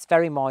 So it's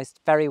very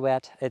moist, very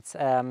wet. It's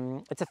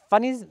a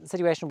funny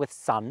situation with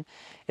sun.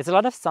 It's a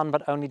lot of sun,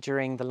 but only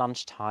during the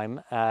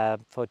lunchtime.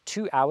 For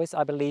 2 hours,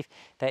 I believe,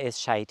 there is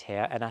shade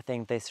here. And I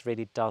think this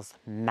really does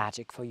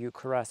magic for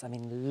eucharis. I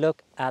mean,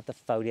 look at the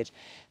foliage.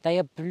 They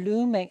are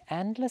blooming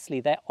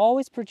endlessly. They're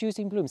always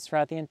producing blooms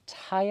throughout the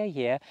entire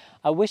year.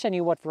 I wish I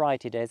knew what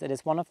variety it is. It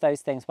is one of those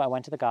things where I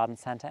went to the garden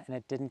centre and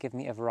it didn't give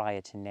me a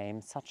variety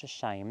name. Such a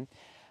shame,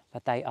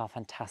 but they are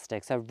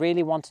fantastic. So I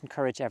really want to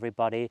encourage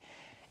everybody,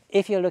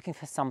 if you're looking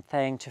for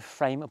something to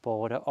frame a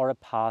border or a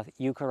path,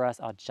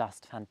 eucharis are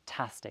just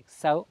fantastic.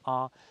 So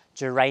are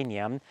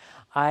geranium.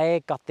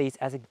 I got these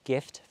as a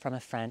gift from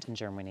a friend in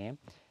Germany.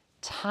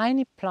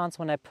 Tiny plants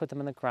when I put them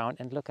in the ground,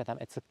 and look at them.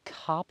 It's a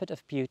carpet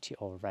of beauty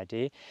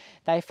already.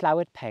 They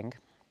flowered pink.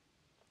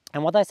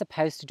 And what they're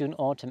supposed to do in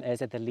autumn is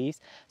that the leaves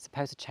are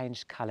supposed to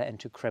change colour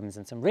into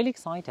crimson. So I'm really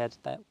excited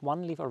that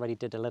one leaf already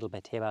did a little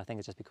bit here, but I think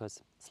it's just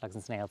because slugs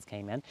and snails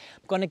came in.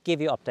 I'm going to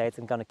give you updates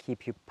and going to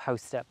keep you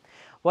posted.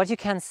 What you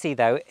can see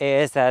though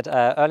is that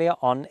earlier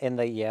on in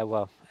the year,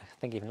 well,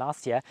 I think even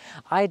last year,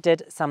 I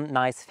did some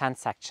nice fence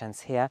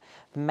sections here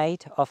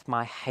made of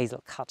my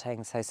hazel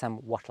cuttings, so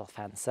some wattle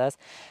fences.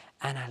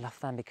 And I love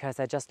them because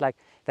they're just like,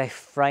 they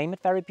frame it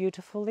very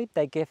beautifully.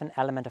 They give an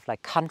element of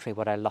like country,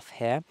 what I love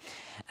here.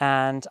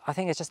 And I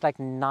think it's just like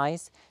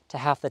nice to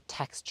have the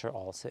texture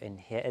also in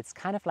here. It's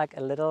kind of like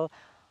a little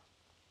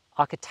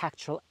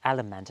architectural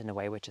element in a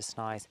way, which is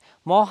nice.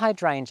 More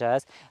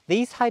hydrangeas.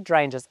 These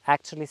hydrangeas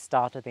actually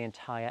started the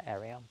entire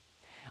area.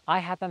 I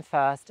had them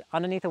first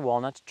underneath the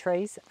walnut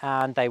trees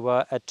and they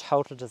were a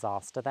total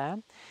disaster there.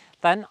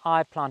 Then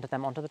I planted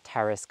them onto the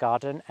terrace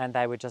garden and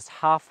they were just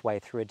halfway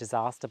through a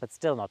disaster, but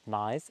still not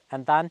nice.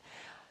 And then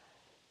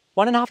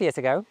 1.5 years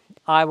ago,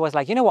 I was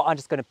like, you know what, I'm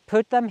just going to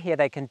put them here.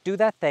 They can do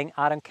their thing.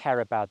 I don't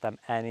care about them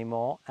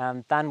anymore.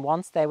 And then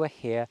once they were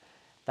here,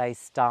 they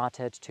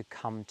started to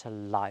come to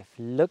life.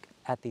 Look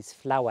at these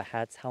flower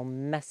heads, how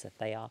massive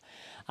they are.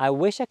 I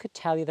wish I could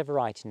tell you the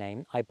variety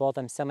name. I bought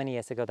them so many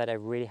years ago that I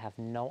really have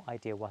no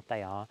idea what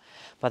they are,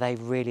 but I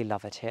really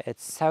love it here.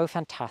 It's so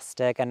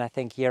fantastic, and I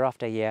think year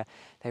after year,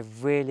 they're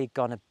really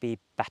gonna be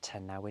better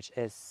now, which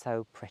is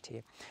so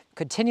pretty.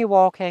 Continue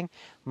walking,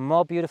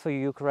 more beautiful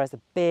eucharis, a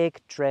big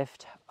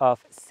drift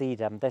of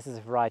sedum. This is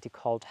a variety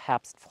called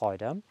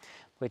Herbstfreude,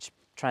 which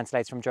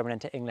translates from German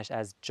into English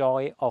as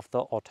joy of the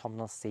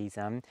autumnal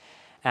season.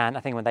 And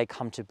I think when they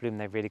come to bloom,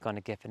 they're really going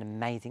to give an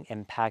amazing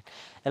impact.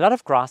 A lot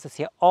of grasses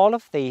here, all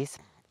of these,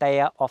 they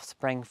are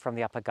offspring from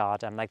the upper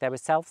garden. Like they were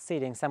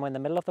self-seeding somewhere in the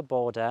middle of the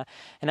border.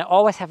 And I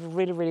always have a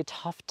really, really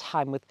tough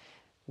time with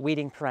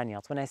weeding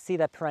perennials. When I see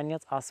that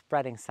perennials are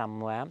spreading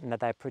somewhere and that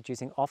they're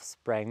producing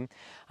offspring,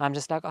 I'm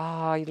just like,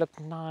 oh, you look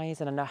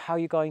nice, and I know how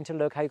you're going to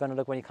look,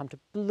 when you come to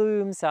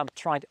bloom. So I'm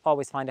trying to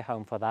always find a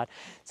home for that.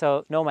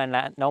 So no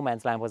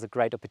man's land was a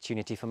great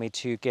opportunity for me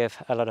to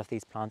give a lot of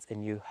these plants a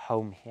new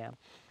home here.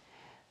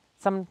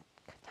 Some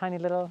tiny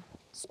little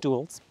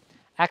stools.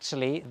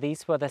 Actually,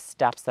 these were the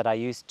steps that I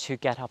used to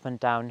get up and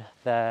down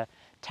the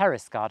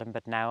terrace garden,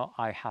 but now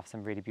I have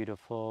some really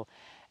beautiful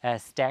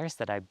stairs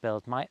that I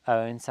built my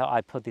own. So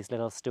I put these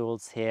little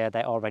stools here.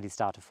 They already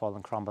start to fall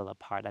and crumble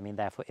apart. I mean,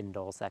 they're for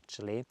indoors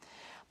actually.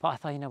 But I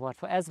thought, you know what,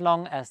 for as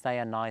long as they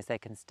are nice, they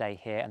can stay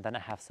here, and then I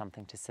have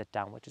something to sit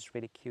down, which is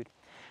really cute.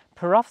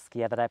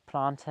 Perovskia that I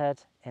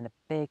planted in a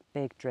big,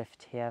 big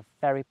drift here,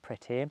 very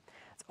pretty.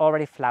 It's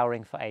already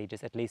flowering for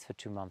ages, at least for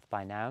 2 months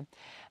by now.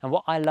 And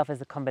what I love is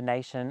the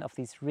combination of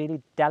these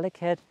really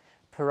delicate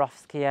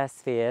Perovskia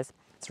spheres.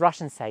 It's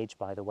Russian sage,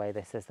 by the way,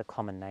 this is the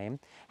common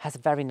name. Has a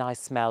very nice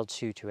smell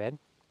too to it.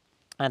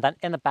 And then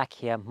in the back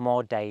here,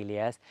 more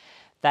dahlias.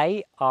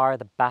 They are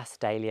the best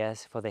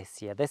dahlias for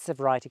this year. This is a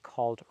variety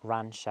called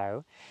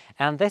Rancho.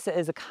 And this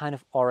is a kind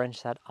of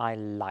orange that I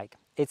like.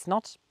 It's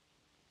not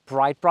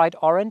bright, bright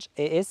orange.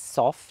 It is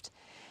soft.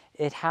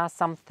 It has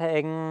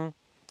something,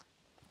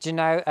 do you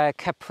know,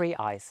 Capri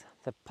Ice,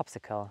 the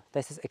popsicle.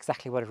 This is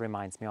exactly what it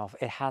reminds me of.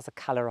 It has a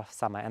color of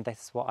summer, and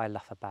this is what I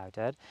love about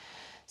it.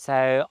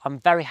 So I'm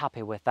very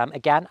happy with them.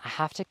 Again, I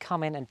have to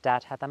come in and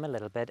deadhead them a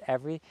little bit.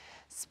 Every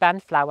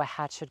spent flower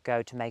head should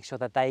go to make sure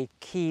that they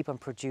keep on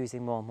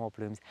producing more and more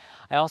blooms.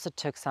 I also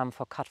took some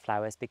for cut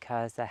flowers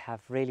because they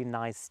have really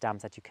nice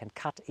stems that you can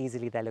cut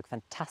easily. They look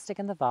fantastic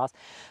in the vase,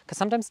 because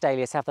sometimes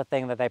dahlias have the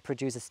thing that they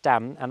produce a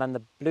stem and then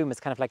the bloom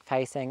is kind of like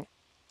facing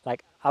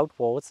like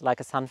outwards like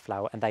a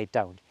sunflower, and they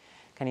don't.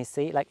 Can you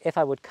see? Like if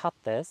I would cut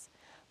this,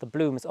 the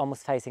bloom is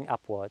almost facing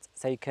upwards.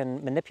 So you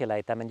can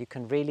manipulate them and you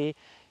can really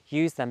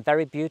use them.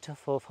 Very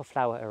beautiful for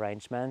flower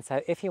arrangement.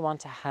 So if you want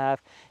to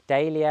have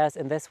dahlias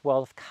in this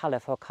world of color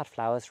for cut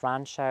flowers,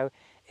 Rancho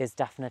is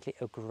definitely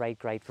a great,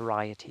 great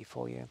variety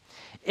for you.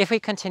 If we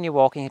continue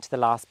walking into the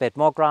last bit,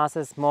 more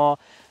grasses, more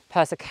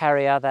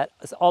persicaria, that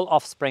is all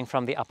offspring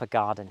from the upper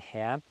garden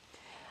here.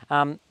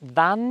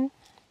 Then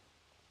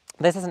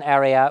this is an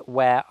area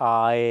where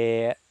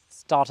I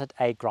started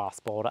a grass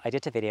border. I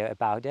did a video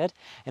about it,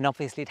 and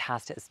obviously it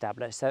has to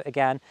establish. So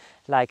again,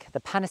 like the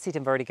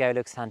Panacetum vertigo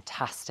looks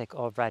fantastic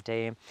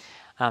already.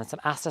 Some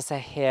asters are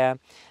here.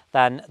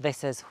 Then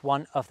this is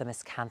one of the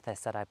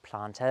miscanthus that I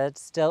planted.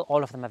 Still,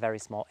 all of them are very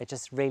small. It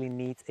just really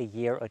needs a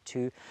year or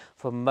two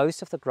for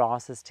most of the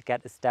grasses to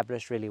get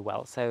established really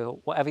well. So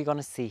whatever you're going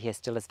to see here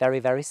still is very,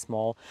 very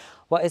small.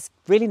 What is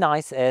really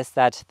nice is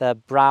that the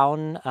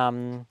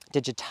brown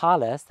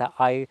digitalis that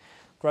I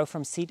grow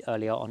from seed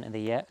earlier on in the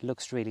year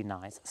looks really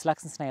nice.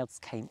 Slugs and snails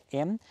came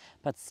in,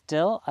 but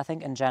still, I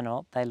think in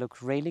general, they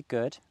look really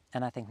good.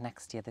 And I think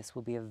next year this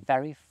will be a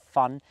very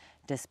fun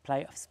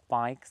display of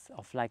spikes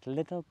of like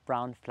little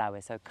brown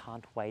flowers. So I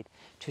can't wait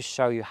to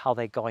show you how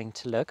they're going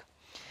to look.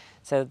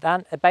 So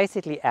then it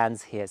basically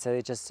ends here. So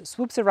it just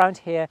swoops around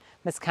here,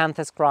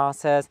 miscanthus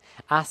grasses,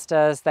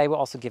 asters, they were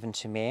also given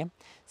to me.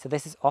 So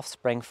this is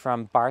offspring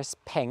from Bars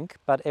Pink,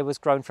 but it was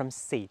grown from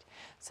seed.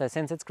 So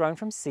since it's grown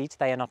from seed,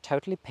 they are not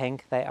totally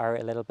pink, they are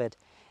a little bit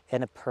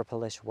in a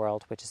purplish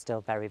world, which is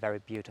still very, very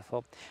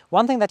beautiful.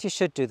 One thing that you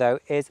should do though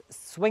is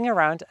swing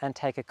around and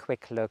take a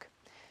quick look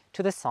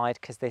to the side,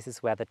 because this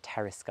is where the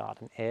terrace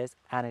garden is,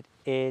 and it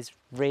is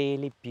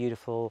really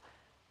beautiful,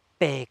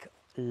 big,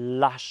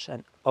 lush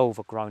and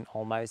overgrown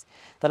almost.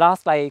 The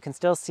last layer you can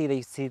still see that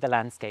you see the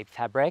landscape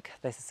fabric.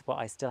 This is what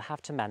I still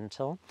have to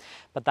mantle.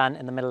 But then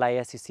in the middle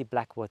layers you see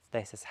black wood.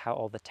 This is how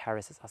all the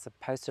terraces are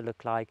supposed to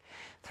look like.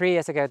 3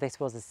 years ago this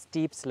was a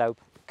steep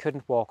slope,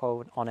 couldn't walk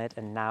on it,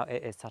 and now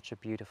it is such a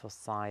beautiful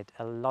site.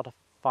 A lot of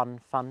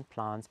fun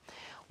plants.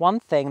 One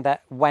thing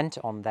that went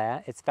on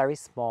there, it's very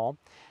small,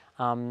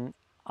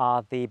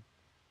 are the,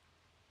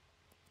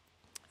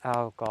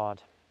 oh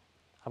God,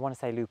 I want to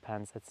say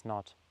lupins, it's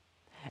not.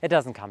 It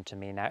doesn't come to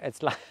me now.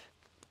 It's like,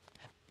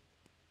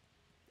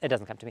 it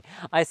doesn't come to me.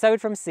 I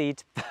sowed from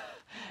seed.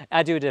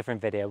 I do a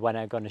different video when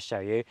I'm going to show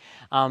you.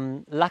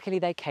 Luckily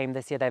they came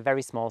this year. They're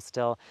very small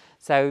still.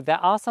 So there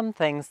are some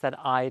things that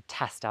I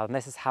test out, and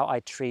this is how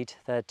I treat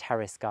the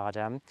terrace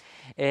garden,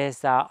 is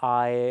that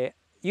I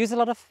use a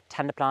lot of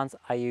tender plants,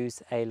 I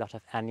use a lot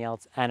of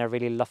annuals, and I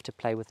really love to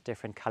play with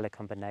different color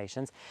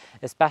combinations.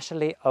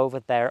 Especially over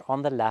there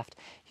on the left,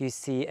 you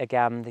see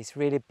again these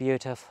really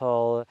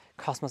beautiful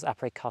Cosmos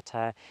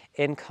apricota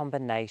in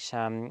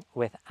combination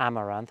with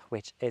amaranth,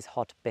 which is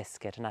hot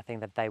biscuit, and I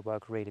think that they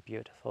work really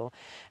beautiful.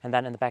 And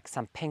then in the back,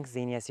 some pink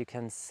zinnias. You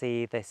can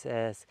see this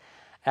is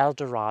El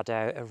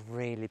Dorado, a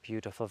really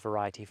beautiful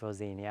variety for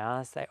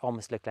zinnias. They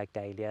almost look like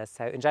dahlias.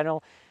 So in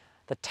general,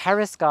 the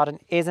terrace garden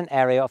is an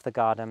area of the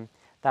garden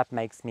that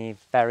makes me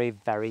very,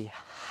 very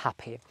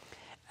happy.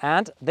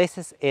 And this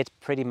is it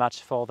pretty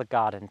much for the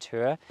garden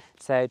tour.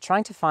 So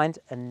trying to find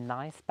a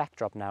nice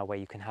backdrop now where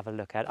you can have a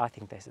look at. I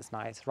think this is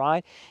nice,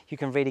 right? You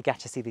can really get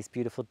to see these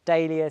beautiful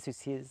dahlias. You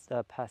see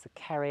the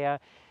persicaria.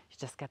 You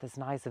just get this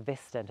nice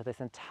vista into this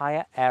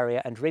entire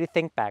area and really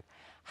think back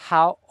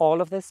how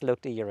all of this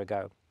looked a year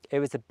ago. It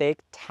was a big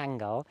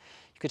tangle.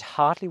 You could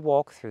hardly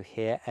walk through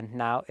here, and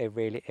now it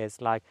really is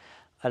like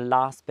a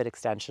last bit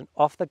extension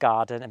of the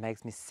garden. It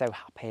makes me so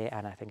happy,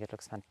 and I think it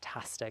looks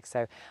fantastic.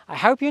 So I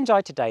hope you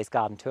enjoyed today's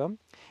garden tour.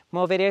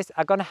 More videos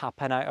are going to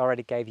happen. I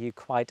already gave you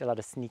quite a lot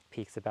of sneak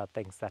peeks about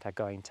things that are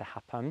going to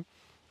happen.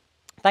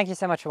 Thank you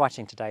so much for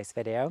watching today's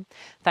video.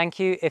 Thank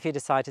you if you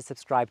decide to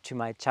subscribe to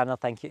my channel.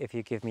 Thank you if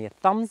you give me a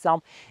thumbs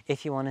up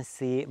if you want to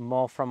see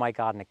more from my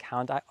garden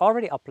account. I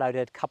already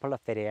uploaded a couple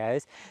of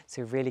videos,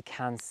 so you really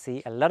can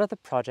see a lot of the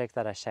projects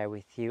that I share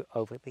with you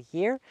over the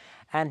year.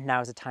 And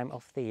now is the time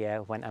of the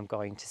year when I'm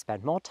going to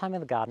spend more time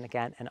in the garden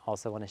again and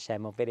also want to share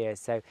more videos.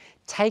 So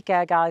take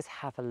care, guys.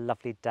 Have a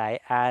lovely day,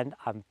 and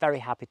I'm very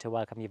happy to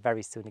welcome you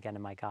very soon again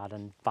in my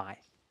garden.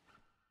 Bye.